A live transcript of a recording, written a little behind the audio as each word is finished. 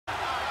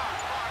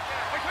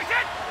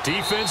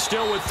Defense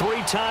still with 3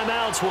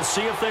 timeouts. We'll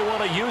see if they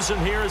want to use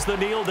them here as the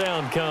kneel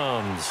down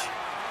comes.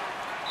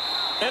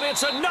 And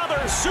it's another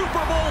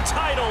Super Bowl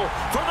title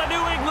for the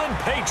New England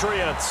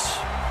Patriots.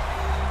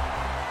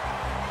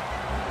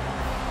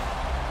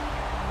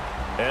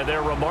 And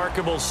their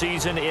remarkable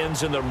season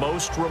ends in the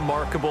most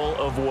remarkable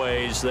of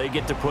ways. They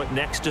get to put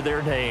next to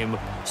their name,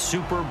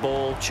 Super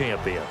Bowl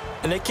champion.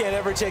 And they can't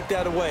ever take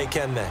that away,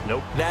 can they?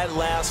 Nope. That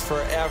lasts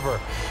forever.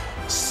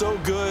 So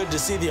good to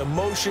see the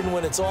emotion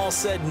when it's all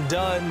said and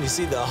done. You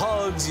see the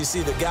hugs, you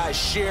see the guys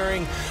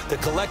sharing, the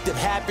collective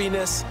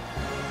happiness.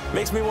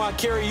 Makes me want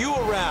to carry you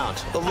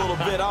around a little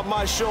bit on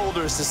my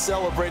shoulders to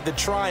celebrate the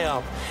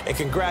triumph. And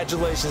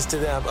congratulations to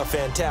them, a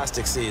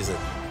fantastic season.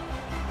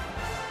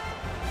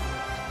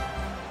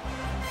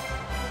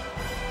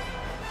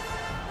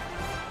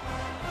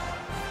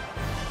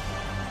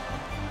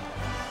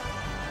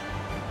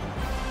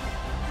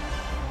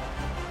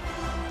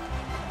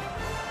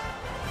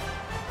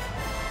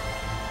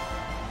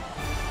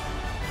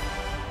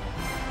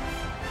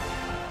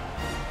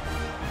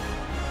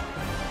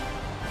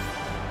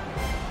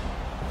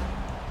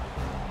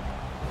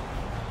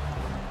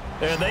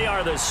 And they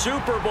are the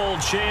Super Bowl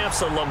champs.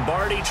 The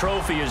Lombardi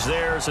Trophy is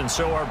theirs, and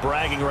so are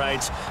bragging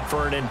rights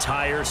for an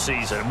entire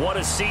season. What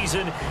a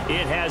season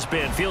it has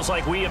been. Feels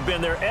like we have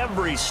been there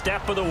every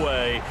step of the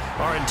way.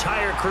 Our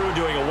entire crew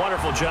doing a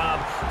wonderful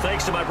job.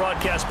 Thanks to my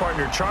broadcast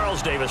partner,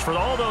 Charles Davis. For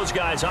all those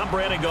guys, I'm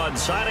Brandon Gaudin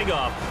signing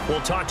off.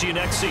 We'll talk to you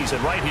next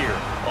season right here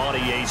on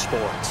EA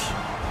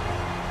Sports.